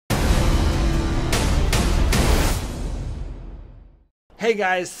Hey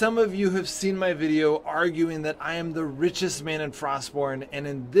guys, some of you have seen my video arguing that I am the richest man in Frostborn, and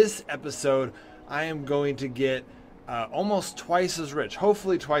in this episode I am going to get almost twice as rich,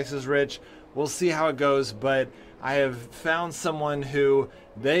 hopefully twice as rich. We'll see how it goes, but I have found someone who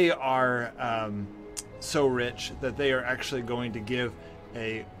they are so rich that they are actually going to give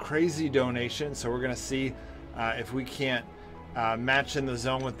a crazy donation. So we're going to see if we can't match in the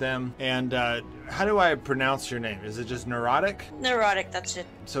zone with them. And how do I pronounce your name? Is it just Neurotic? Neurotic, that's it.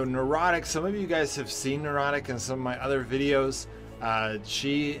 So Neurotic, some of you guys have seen Neurotic in some of my other videos.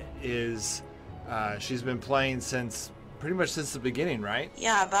 She's been playing since pretty much since the beginning, right?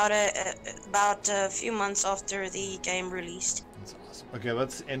 Yeah, about a few months after the game released. That's awesome. Okay,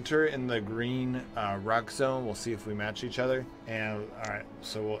 let's enter in the green rock zone. We'll see if we match each other. And all right,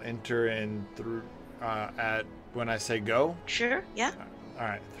 so we'll enter in through at when I say go. Sure. Yeah. All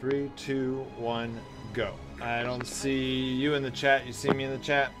right, 3, 2, 1, go. I don't see you in the chat. You see me in the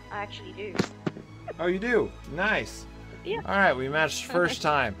chat? I actually do. Oh, you do? Nice. Yeah. All right, we matched first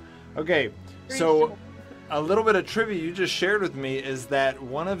time. Okay, so a little bit of trivia you just shared with me is that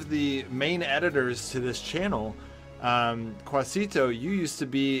one of the main editors to this channel, Quasito, you used to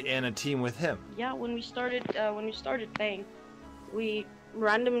be in a team with him. Yeah, when we started playing, we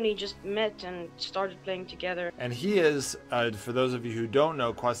randomly just met and started playing together. And he is, for those of you who don't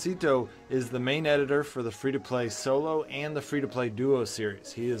know, Quasito is the main editor for the free-to-play solo and the free-to-play duo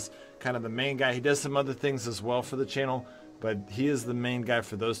series. He is kind of the main guy. He does some other things as well for the channel, but he is the main guy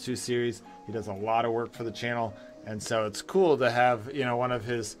for those two series. He does a lot of work for the channel, and so it's cool to have, you know, one of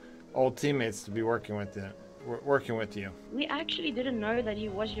his old teammates to be working with you. We actually didn't know that he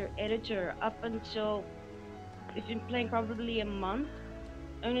was your editor up until we've been playing probably a month.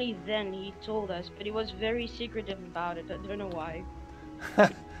 Only then he told us, but he was very secretive about it. I don't know why.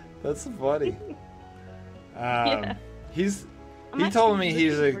 That's funny. Yeah. He told me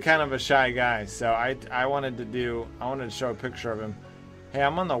he's a kind of a shy guy, so I wanted to show a picture of him. Hey,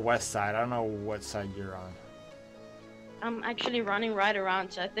 I'm on the west side. I don't know what side you're on. I'm actually running right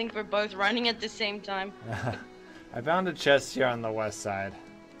around, so I think we're both running at the same time. I found a chest here on the west side.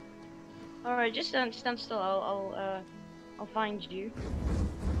 Alright, just stand still. I'll find you.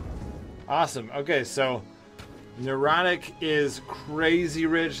 Awesome. Okay, so Neurotic is crazy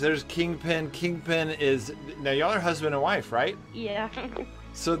rich. There's Kingpin. Kingpin is, now y'all are husband and wife, right? Yeah.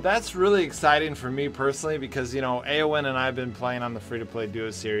 So that's really exciting for me personally because, you know, Aowen and I have been playing on the free-to-play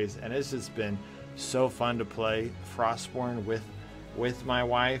duo series, and it's just been so fun to play Frostborn with my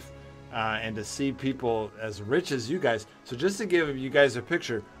wife and to see people as rich as you guys. So just to give you guys a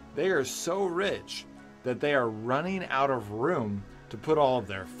picture, they are so rich that they are running out of room to put all of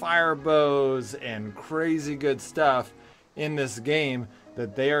their fire bows and crazy good stuff in this game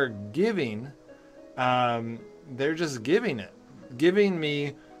that they are giving. They're just giving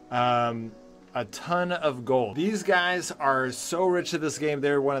me a ton of gold. These guys are so rich at this game.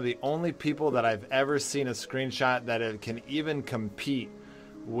 They're one of the only people that I've ever seen a screenshot that can even compete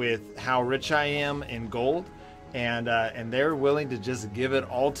with how rich I am in gold. And they're willing to just give it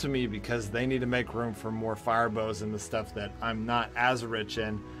all to me because they need to make room for more fire bows and the stuff that I'm not as rich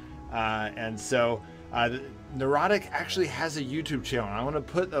in. And so Neurotic actually has a YouTube channel. I want to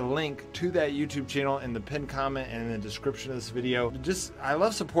put a link to that YouTube channel in the pinned comment and in the description of this video. I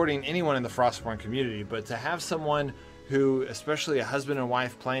love supporting anyone in the Frostborn community, but to have someone who, especially a husband and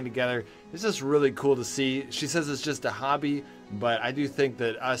wife playing together, it's just really cool to see. She says it's just a hobby, but I do think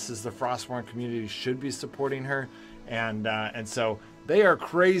that us as the Frostborn community should be supporting her, and so they are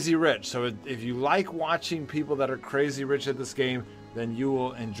crazy rich. So if you like watching people that are crazy rich at this game, then you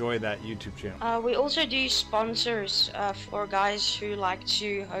will enjoy that YouTube channel. We also do sponsors for guys who like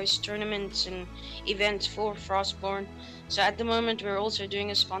to host tournaments and events for Frostborn. So at the moment we're also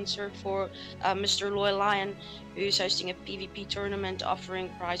doing a sponsor for Mr. Loyal Lion, who's hosting a PvP tournament offering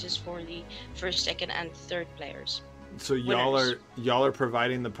prizes for the first, second, and third players. So y'all are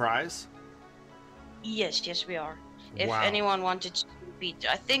providing the prize? Yes, we are. If Wow. anyone wanted to compete,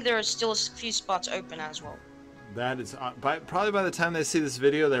 I think there are still a few spots open as well. That is probably by the time they see this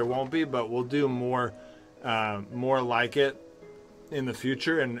video there won't be, but we'll do more like it in the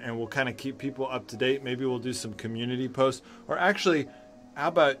future, and we'll kind of keep people up to date. Maybe we'll do some community posts, or actually, how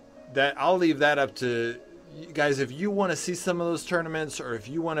about that? I'll leave that up to you guys. If you want to see some of those tournaments, or if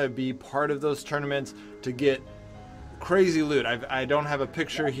you want to be part of those tournaments to get crazy loot. I don't have a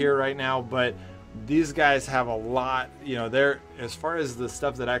picture here right now, but these guys have a lot. You know, they're, as far as the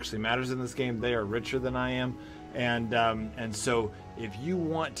stuff that actually matters in this game, they are richer than I am. And so if you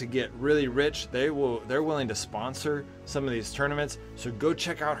want to get really rich, they're willing to sponsor some of these tournaments. So go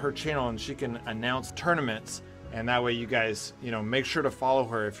check out her channel, and she can announce tournaments and that way you guys, you know, make sure to follow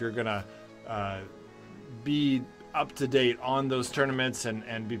her if you're gonna be up to date on those tournaments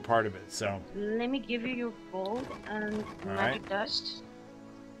and be part of it. So let me give you your gold and magic dust.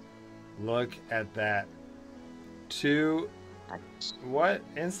 Look at that. What?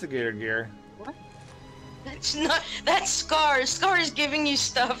 Instigator gear. What? That's Scar. Scar is giving you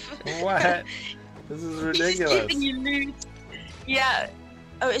stuff. What? This is ridiculous. He's giving you loot. Yeah.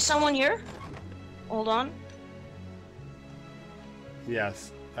 Oh, is someone here? Hold on.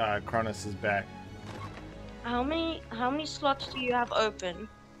 Yes. Cronus is back. How many slots do you have open?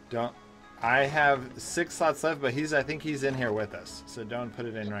 I have 6 slots left, but I think he's in here with us. So don't put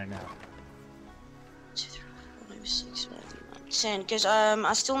it in right now. 2, 3, 4, 5, 6, 7, 8, 10. Because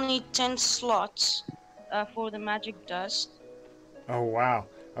I still need 10 slots for the magic dust. Oh wow.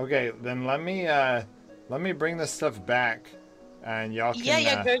 Okay, then let me bring this stuff back, and y'all can.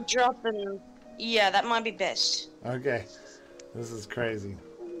 Yeah, go drop them. Yeah, that might be best. Okay, this is crazy.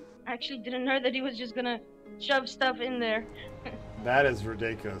 I actually didn't know that he was just gonna shove stuff in there. That is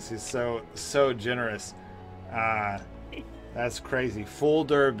ridiculous. He's so generous. That's crazy. Full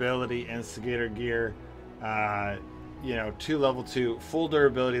durability instigator gear. You know, 2 level 2 full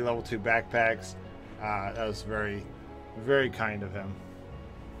durability level 2 backpacks. That was very, very kind of him.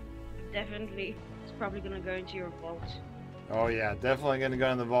 Definitely. It's probably gonna go into your vault. Oh yeah, definitely gonna go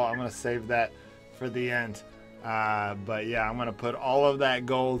in the vault. I'm gonna save that for the end. But yeah, I'm gonna put all of that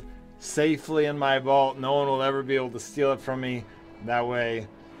gold safely in my vault. No one will ever be able to steal it from me. That way,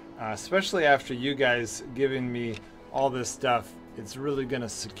 especially after you guys giving me all this stuff, it's really gonna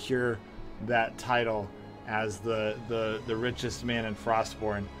secure that title as the richest man in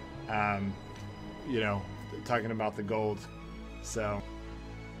Frostborn. You know, talking about the gold. So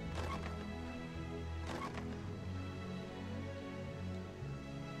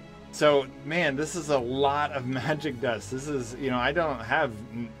man, this is a lot of magic dust. This is, you know, I don't have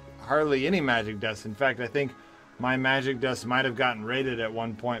hardly any magic dust. In fact, I think my magic dust might have gotten rated at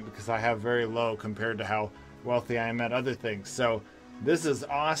one point because I have very low compared to how wealthy I am at other things. So this is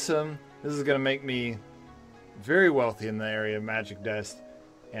awesome. This is going to make me very wealthy in the area of magic dust.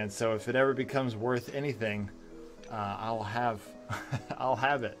 And so if it ever becomes worth anything, I'll have I'll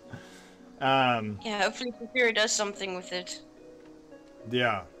have it. Yeah, hopefully Superior does something with it.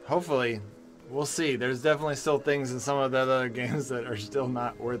 Yeah, hopefully. We'll see. There's definitely still things in some of the other games that are still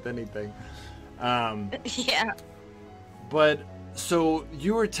not worth anything. Yeah. But so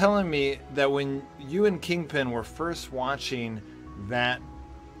you were telling me that when you and Kingpin were first watching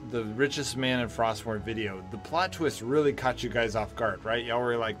the Richest Man in Frostborn video, the plot twist really caught you guys off guard, right? Y'all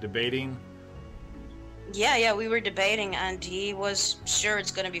were like debating. Yeah, we were debating, and he was sure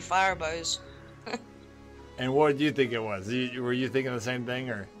it's gonna be fire bows. And what did you think it was? Were you thinking the same thing,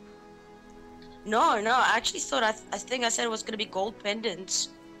 or? No, I actually thought I think I said it was gonna be gold pendants.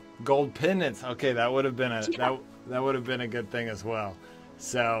 Gold pendants. Okay, that would have been that would have been a good thing as well.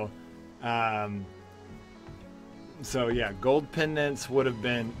 So, so yeah, gold pendants would have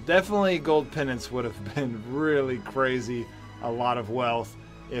been really crazy, a lot of wealth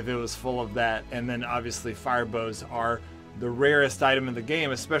if it was full of that. And then obviously fire bows are the rarest item in the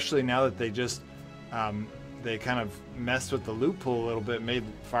game, especially now that they just they kind of messed with the loot pool a little bit, made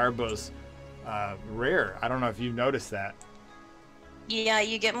fire bows rare. I don't know if you've noticed that. Yeah,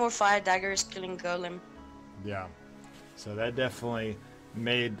 you get more fire daggers killing golem. Yeah, so that definitely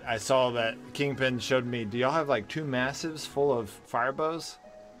made. I saw that Kingpin showed me. Do y'all have like 2 massives full of fire bows?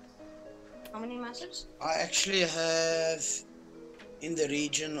 How many massives? I actually have in the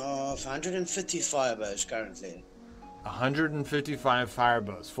region of 150 fire bows currently. 155 fire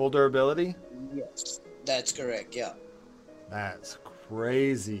bows, full durability? Yes, that's correct, yeah. That's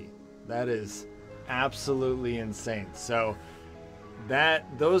crazy. That is absolutely insane. So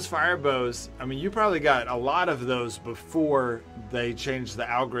those fire bows, I mean, you probably got a lot of those before they changed the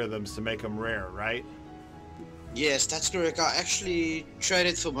algorithms to make them rare, right? Yes, that's correct. I actually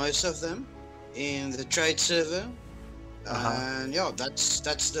traded for most of them in the trade server. And yeah,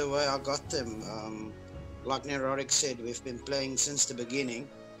 that's the way I got them. Like Neurotic said, we've been playing since the beginning,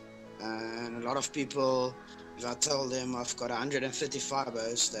 and a lot of people, if I tell them I've got 150 fire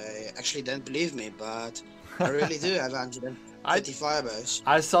bows, they actually don't believe me, but I really do have 150 fire bows.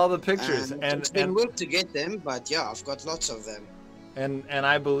 I saw the pictures, and it's been work to get them, but yeah, I've got lots of them. And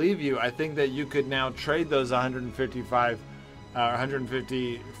I believe you. I think that you could now trade those 150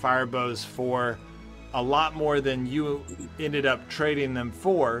 fire bows for a lot more than you ended up trading them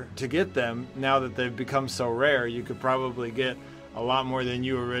for to get them. Now that they've become so rare, you could probably get a lot more than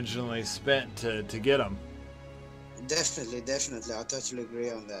you originally spent to get them. Definitely. I totally agree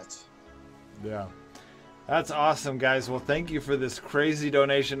on that. Yeah. That's awesome, guys. Well, thank you for this crazy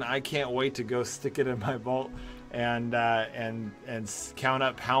donation. I can't wait to go stick it in my vault and count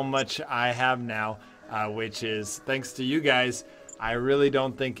up how much I have now, which is thanks to you guys. I really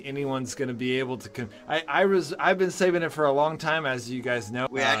don't think anyone's going to be able to. I've been saving it for a long time, as you guys know.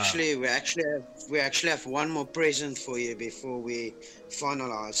 We actually have one more present for you before we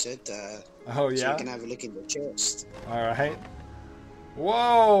finalize it. Oh yeah. So you can have a look in the chest. All right.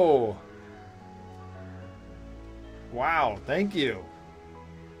 Whoa. Wow, thank you.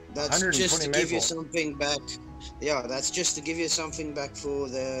 That's just to give you something back. Yeah, that's just to give you something back for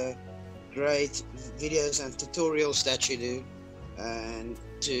the great videos and tutorials that you do, and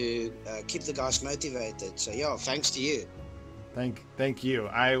to keep the guys motivated. So yeah, thanks to you. Thank you.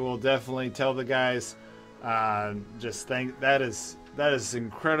 I will definitely tell the guys. That is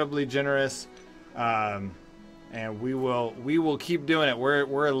incredibly generous. And we will keep doing it.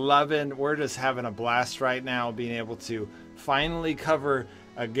 We're just having a blast right now, being able to finally cover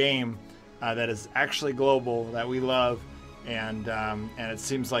a game that is actually global, that we love, and it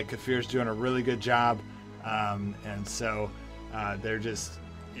seems like Kafir's doing a really good job, and so it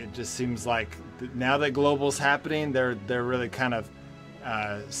just seems like now that global's happening, they're really kind of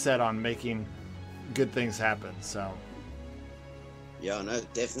set on making good things happen. So yeah, no,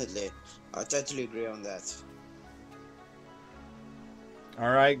 definitely, I totally agree on that. All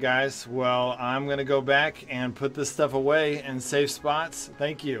right, guys. Well, I'm going to go back and put this stuff away and save spots.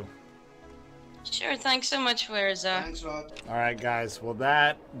 Thank you. Sure, thanks so much, Verza. Thanks, Rod. All right, guys. Well,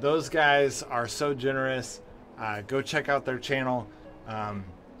 those guys are so generous. Go check out their channel. I'm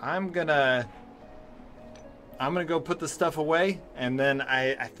gonna go put the stuff away, and then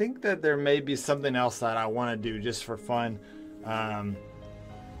I think that there may be something else that I want to do just for fun. Kind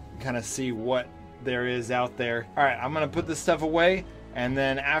of see what there is out there. All right, I'm gonna put this stuff away. And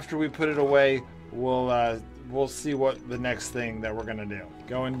then after we put it away, we'll see what the next thing that we're gonna do.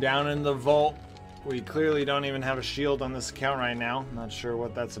 Going down in the vault, we clearly don't even have a shield on this account right now. Not sure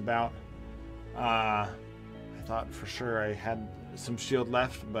what that's about. I thought for sure I had some shield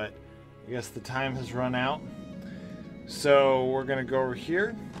left, but I guess the time has run out. So we're gonna go over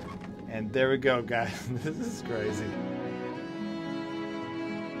here, and there we go, guys. This is crazy.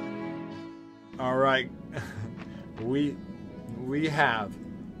 All right, we have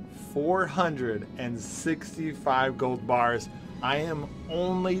 465 gold bars. I am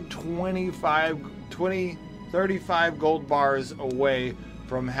only 35 gold bars away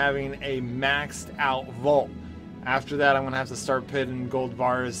from having a maxed out vault. After that, I'm gonna have to start putting gold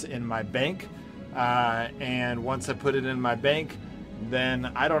bars in my bank. And once I put it in my bank,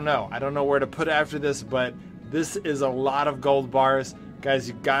 then I don't know where to put it after this, but this is a lot of gold bars. Guys,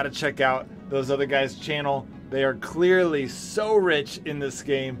 you gotta check out those other guys' channel. They are clearly so rich in this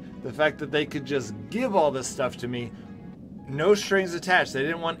game. The fact that they could just give all this stuff to me, no strings attached. They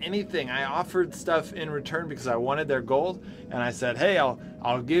didn't want anything. I offered stuff in return because I wanted their gold, and I said, hey,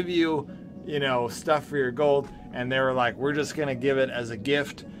 I'll give you, stuff for your gold. And they were like, we're just gonna give it as a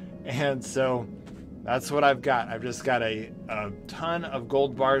gift. And so that's what I've got. I've just got a ton of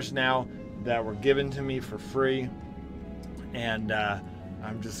gold bars now that were given to me for free, and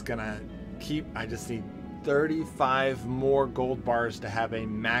I'm just gonna I just need 35 more gold bars to have a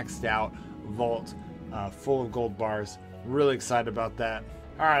maxed out vault full of gold bars. Really excited about that.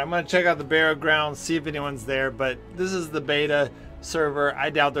 All right, I'm gonna check out the burial ground, see if anyone's there, but this is the beta server.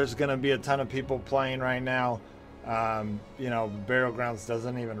 I doubt there's gonna be a ton of people playing right now. Burial grounds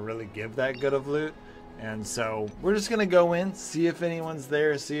doesn't even really give that good of loot, and so we're just gonna go in, see if anyone's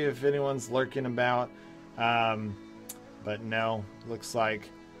there, see if anyone's lurking about, but no, looks like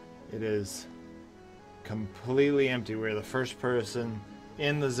it is completely empty. We're the first person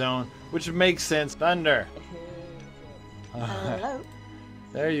in the zone, which makes sense. Thunder. Hello.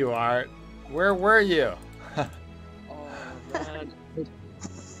 There you are. Where were you? Oh man,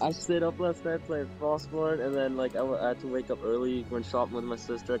 I stayed up last night playing Frostborn, and then I had to wake up early, went shopping with my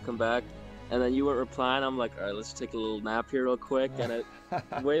sister, come back, and then you weren't replying. I'm like, all right, let's take a little nap here real quick, and it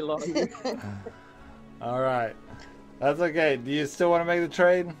way longer. All right, that's okay. Do you still want to make the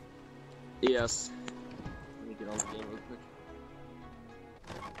trade? Yes. Let me get on the game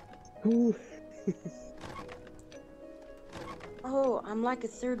real quick. Oh, I'm like a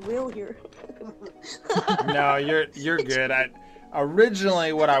third wheel here. No, you're good.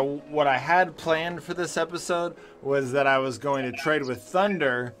 Originally what I had planned for this episode was that I was going to trade with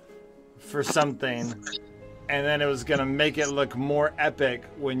Thunder for something, and then it was gonna make it look more epic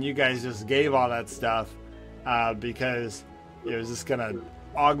when you guys just gave all that stuff, because it was just gonna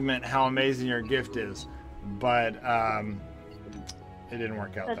augment how amazing your gift is. But it didn't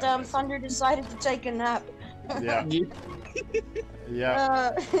work out. But that way. Thunder decided to take a nap. Yeah.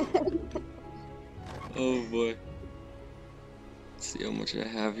 Yeah. Oh boy. Let's see how much I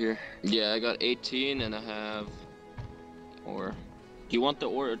have here. Yeah, I got 18 and I have ore. Do you want the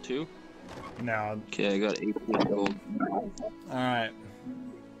ore too? No. Okay, I got 18 gold. All right.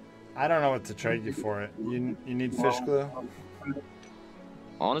 I don't know what to trade you for it. You need fish glue?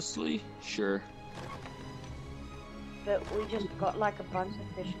 Honestly, sure. But we just got like a bunch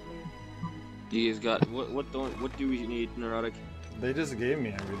of fish glue. You guys got what do we need, Neurotic? They just gave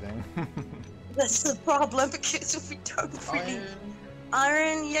me everything. That's the problem, because we don't really...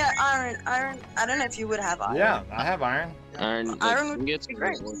 Iron. Iron. I don't know if you would have iron. Yeah, I have iron. Iron, like, Iron would ingots? be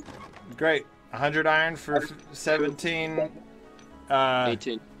great. Great. 100 iron for 17.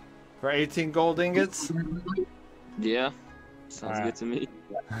 18. For 18 gold ingots. Yeah, sounds Alright. good to me.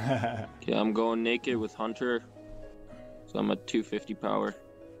 Okay, I'm going naked with Hunter, so I'm at 250 power.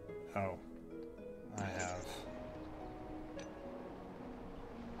 Oh, I have.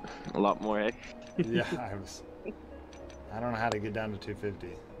 A lot more, eh? Yeah, I don't know how to get down to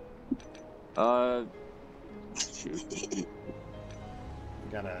 250. Shoot. You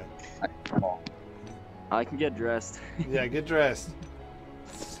gotta. I can get dressed. Yeah, get dressed.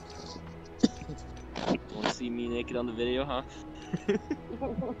 Want to see me naked on the video, huh?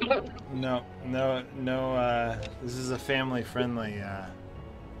 No. This is a family-friendly.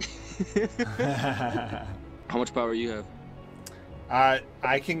 How much power you have?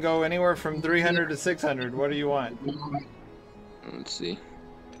 I can go anywhere from 300 to 600. What do you want? Let's see.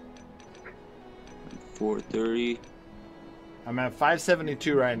 430. I'm at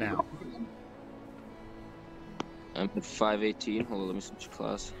 572 right now. I'm at 518. Hold on, let me switch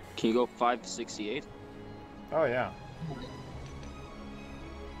class. Can you go 568? Oh yeah.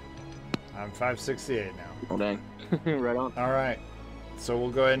 I'm 568 now. Oh dang. Right on. All right. So we'll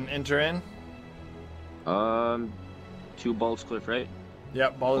go ahead and enter in. 2 Balls Cliff, right?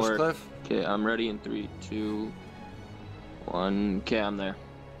 Yep, Baller's Or- Cliff. Okay, I'm ready in 3, 2, 1. Okay, I'm there.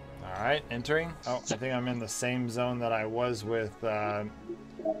 All right, entering. Oh, I think I'm in the same zone that I was with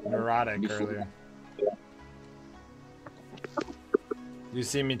Neurotic Before. earlier. You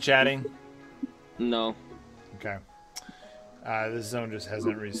see me chatting? No. Okay. This zone just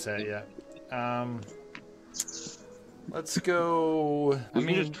hasn't reset yet. Let's go. We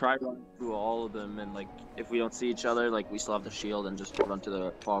can just try running through all of them, and like, if we don't see each other, like, we still have the shield and just run to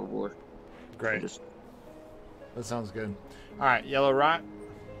the fog of war. Great. Just, That sounds good. All right, Yellow Rock.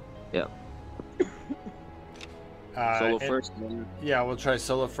 yeah. Solo first. Then... Yeah, we'll try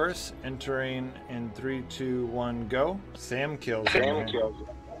solo first. Entering in 3, 2, 1, go. Sam kills.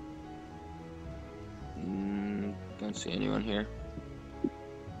 Don't see anyone here.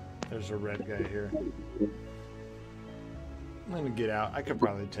 There's a red guy here. I'm gonna get out. I could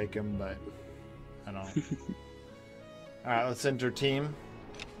probably take him, but I don't. All right, let's enter team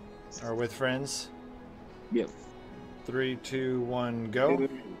or with friends. Yep. 3, 2, 1, go.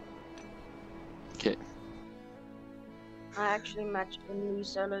 Okay. I actually matched the new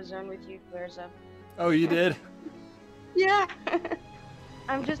solo zone with you, Verza. Oh, you did? Yeah.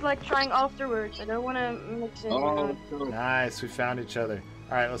 I'm just like trying afterwards. I don't want to mix in. Nice. We found each other.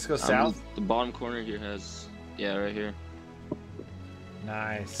 All right, let's go south. The bottom corner here has, yeah, right here.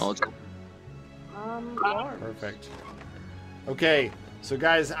 Nice. Oh, let's go. Perfect. Okay, so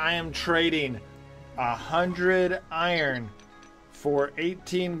guys, I am trading 100 iron for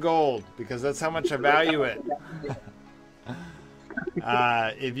 18 gold because that's how much I value it.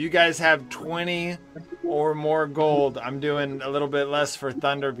 If you guys have 20 or more gold, I'm doing a little bit less for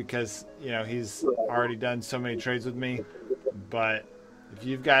Thunder because, you know, he's already done so many trades with me. But if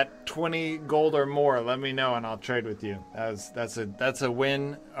you've got 20 gold or more, let me know and I'll trade with you. That's a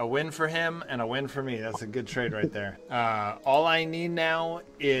win for him and a win for me. That's a good trade right there. All I need now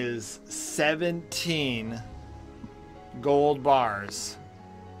is 17 gold bars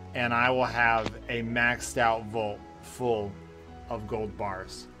and I will have a maxed out vault full of gold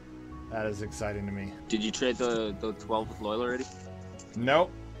bars. That is exciting to me. Did you trade the 12 with Loyal already?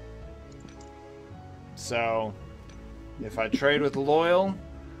 Nope. So if I trade with Loyal,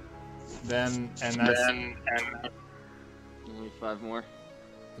 then only 5 more.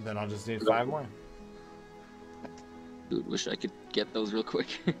 Then I'll just need 5 more. Dude, wish I could get those real quick.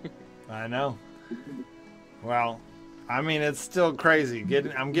 I know. Well, I mean, it's still crazy.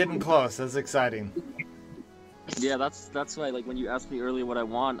 I'm getting close. That's exciting. Yeah, that's why, like, when you asked me earlier what I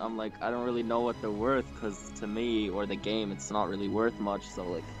want, I'm like, I don't really know what they're worth, because to me, or the game, it's not really worth much, so,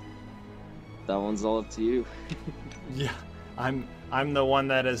 like, that one's all up to you. Yeah, I'm the one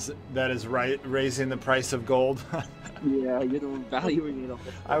that is raising the price of gold. Yeah, you're the one valuing it all.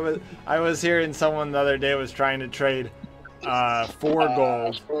 I was hearing someone the other day was trying to trade 4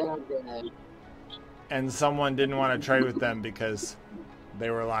 gold, and someone didn't want to trade with them because they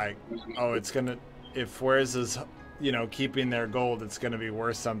were like, oh, it's gonna, if Where's is, you know, keeping their gold, it's gonna be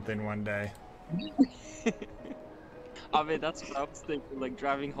worth something one day. I mean, that's what I was thinking. Like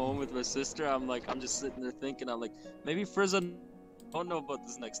driving home with my sister, I'm just sitting there thinking, I'm like, maybe Frieza don't know about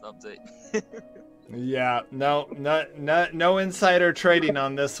this next update. Yeah, no insider trading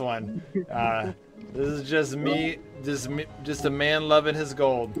on this one. This is just me, just a man loving his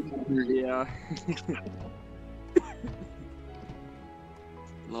gold. Yeah.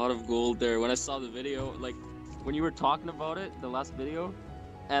 A lot of gold there. When I saw the video, like when you were talking about it, the last video,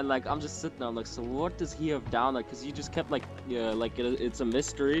 and like I'm just sitting there, I'm like, so what does he have down? Like, cause you just kept like, yeah, like it's a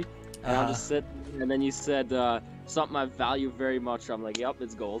mystery, and I'm just sitting, and then you said something I value very much. I'm like, yep,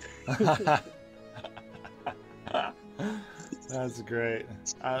 it's gold. That's great.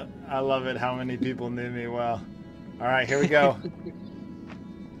 I love it how many people knew me well. All right, here we go.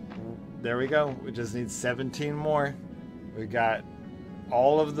 There we go. We just need 17 more. We got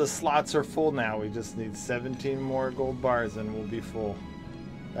all of the slots are full now. We just need 17 more gold bars and we'll be full.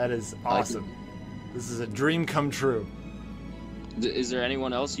 That is awesome. This is a dream come true. Is there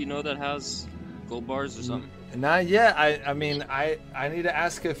anyone else you know that has gold bars or something? Not yet. I mean, I need to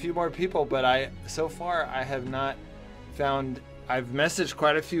ask a few more people, but so far I have not found. I've messaged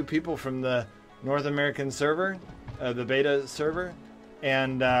quite a few people from the North American server, the beta server,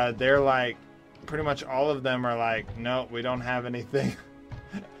 and they're like, pretty much all of them are like, no, we don't have anything.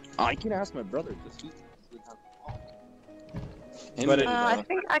 I can ask my brother because I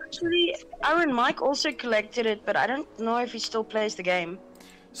think actually Iron Mike also collected it, but I don't know if he still plays the game.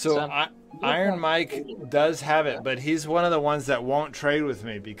 So Iron Mike does have it, but he's one of the ones that won't trade with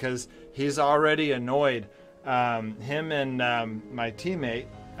me because he's already annoyed. Him and my teammate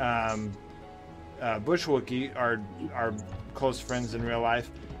Bush Wookie are close friends in real life.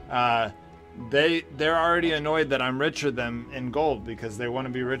 They're already annoyed that I'm richer than in gold because they want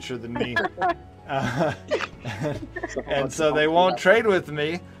to be richer than me. And so they won't trade with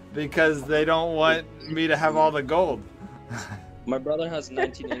me because they don't want me to have all the gold. My brother has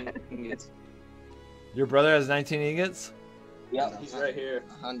 19 ingots. Your brother has 19 ingots? Yeah, he's right here.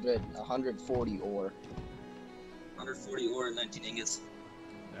 140 ore. 140 ore and 19 ingots.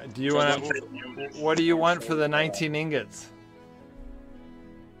 Do you want? What do you want for the 19 ingots?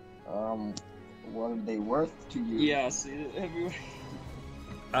 What are they worth to you? Yeah, see everywhere.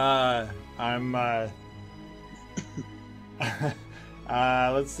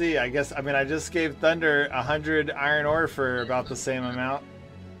 Let's see. I guess I just gave Thunder 100 iron ore for about the same amount.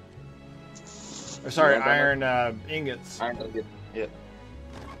 Or sorry, iron ingots. Iron ingot. Yeah.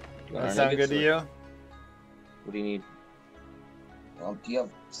 That sound good to you? What do you need? Do you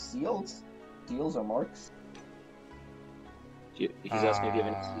have seals? Seals or marks? He's asking if you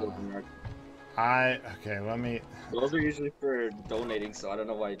have any seals or marks. Okay, let me. Those are usually for donating, so I don't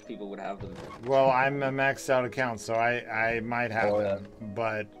know why people would have them. Well, I'm a maxed out account, so I might have them,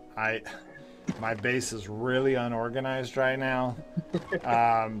 but my base is really unorganized right now.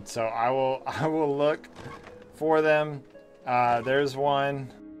 So I will look for them. There's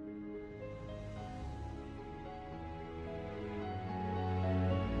one.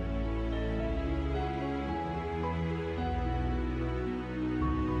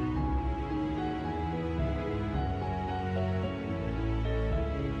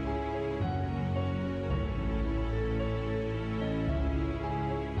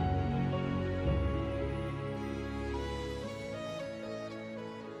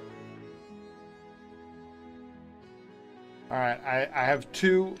 All right, I have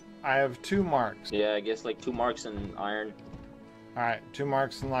two marks. Yeah, I guess like 2 marks in iron. All right, 2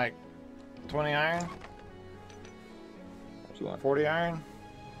 marks and like 20 iron. What you want? 40 iron.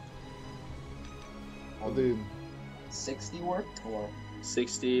 I'll do 60 work or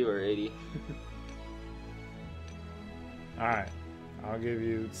 60 or 80. all right. I'll give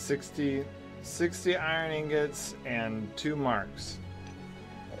you 60 iron ingots and 2 marks.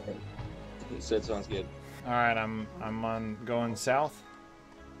 So that sounds good. All right, I'm on going south.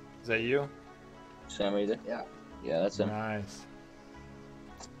 Is that you? Sam, are you there? yeah. Yeah, that's him. Nice.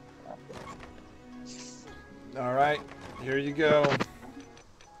 All right, here you go.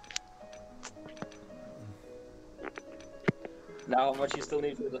 Now, how much you still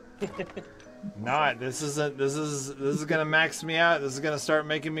need for the? Not. This is gonna max me out. This is gonna start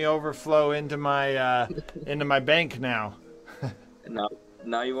making me overflow into my bank now.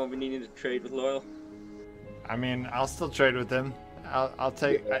 Now you won't be needing to trade with Loyal. I mean, I'll still trade with him. I'll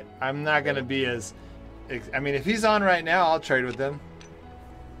take. I'm not gonna be as I mean, if he's on right now, I'll trade with him.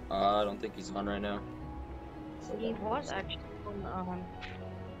 I don't think he's on right now. He was actually on.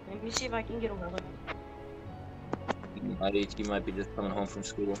 Let me see if I can get a hold of him. He might be just coming home from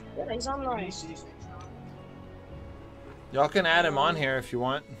school. Yeah, he's online. Y'all can add him on here if you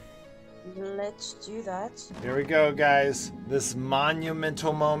want. Let's do that. Here we go, guys. This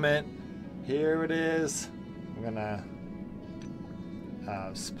monumental moment. Here it is. I'm gonna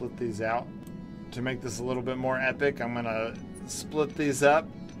split these out to make this a little bit more epic. I'm gonna split these up.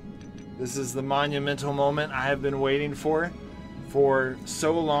 This is the monumental moment I have been waiting for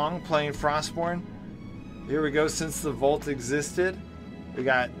so long playing Frostborn. Here we go. Since the vault existed, we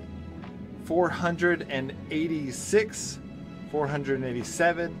got 486,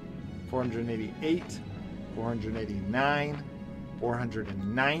 487, 488, 489,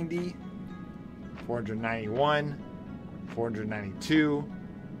 490, 491, 492,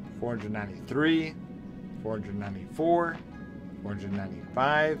 493, 494,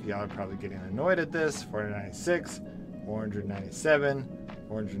 495. Y'all are probably getting annoyed at this. 496, 497,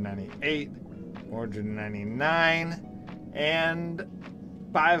 498, 499, and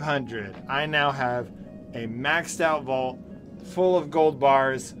 500. I now have a maxed out vault full of gold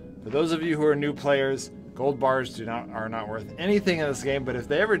bars. For those of you who are new players, gold bars are not worth anything in this game, but if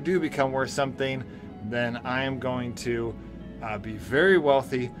they ever do become worth something, then I am going to be very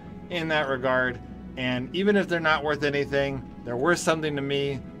wealthy in that regard. And even if they're not worth anything, they're worth something to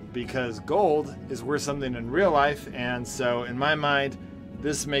me because gold is worth something in real life. And so in my mind,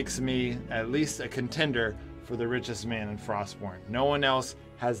 this makes me at least a contender for the richest man in Frostborn. No one else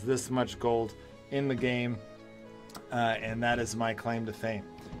has this much gold in the game, and that is my claim to fame.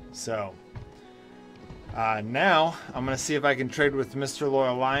 So now I'm going to see if I can trade with Mr.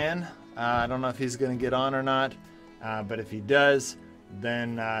 Loyal Lion. I don't know if he's going to get on or not, but if he does,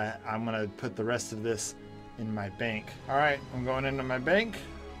 then I'm going to put the rest of this in my bank. All right, I'm going into my bank,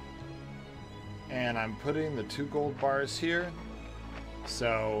 and I'm putting the 2 gold bars here.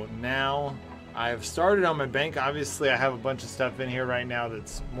 So now I've started on my bank. Obviously, I have a bunch of stuff in here right now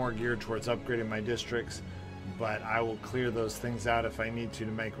that's more geared towards upgrading my districts, but I will clear those things out if I need to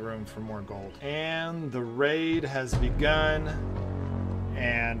make room for more gold. And the raid has begun,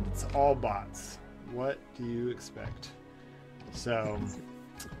 and it's all bots. What do you expect? So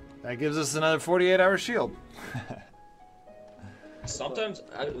that gives us another 48-hour shield. Sometimes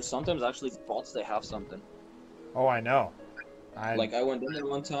actually bots, they have something. Oh, I know. I went in there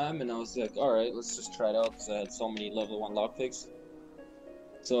one time and I was like, all right, let's just try it out because I had so many level 1 lockpicks.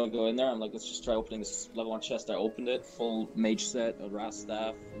 So I go in there, I'm like, let's just try opening this level 1 chest. I opened it, full mage set, a Ras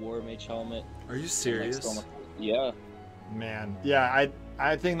staff, war mage helmet. Are you serious? Yeah. Man, yeah,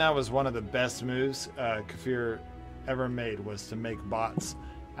 I think that was one of the best moves Kafir ever made, was to make bots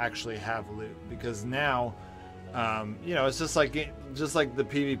actually have loot, because now you know, it's just like the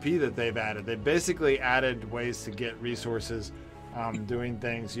PvP that they've added. They basically added ways to get resources, doing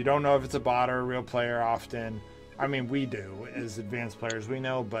things. You don't know if it's a bot or a real player often. I mean, we do as advanced players, we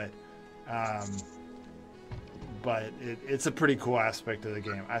know, but it's a pretty cool aspect of the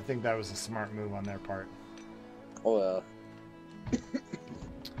game. I think that was a smart move on their part. Oh yeah.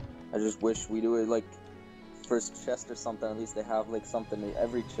 I just wish we do it like first chest or something. At least they have like something in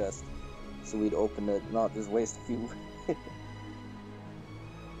every chest, so we'd open it, not just waste a few.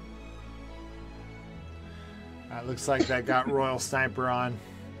 Looks like that got Royal Sniper on.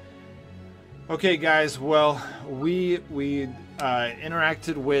 Okay, guys. Well, we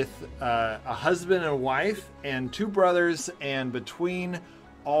interacted with a husband and wife and 2 brothers, and between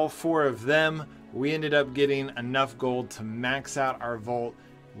all 4 of them, we ended up getting enough gold to max out our vault.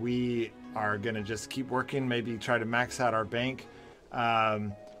 We are gonna just keep working, maybe try to max out our bank,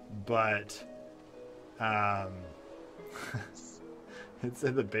 but it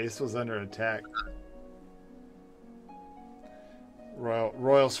said the base was under attack.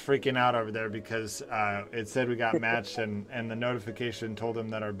 Royal's freaking out over there because it said we got matched, and the notification told him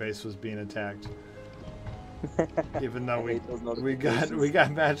that our base was being attacked. Even though we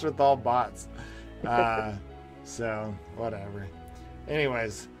got matched with all bots. So whatever.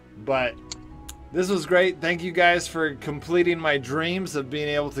 Anyways, but this was great. Thank you guys for completing my dreams of being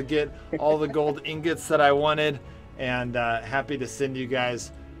able to get all the gold ingots that I wanted, and happy to send you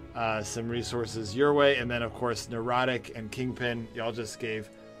guys some resources your way. And then of course Neurotic and Kingpin, y'all just gave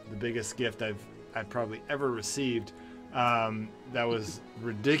the biggest gift I've probably ever received. That was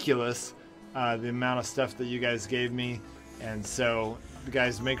ridiculous, the amount of stuff that you guys gave me. And so you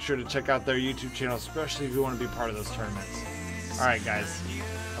guys make sure to check out their YouTube channel, especially if you want to be part of those tournaments. All right guys,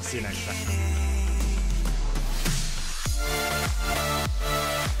 I'll see you next time.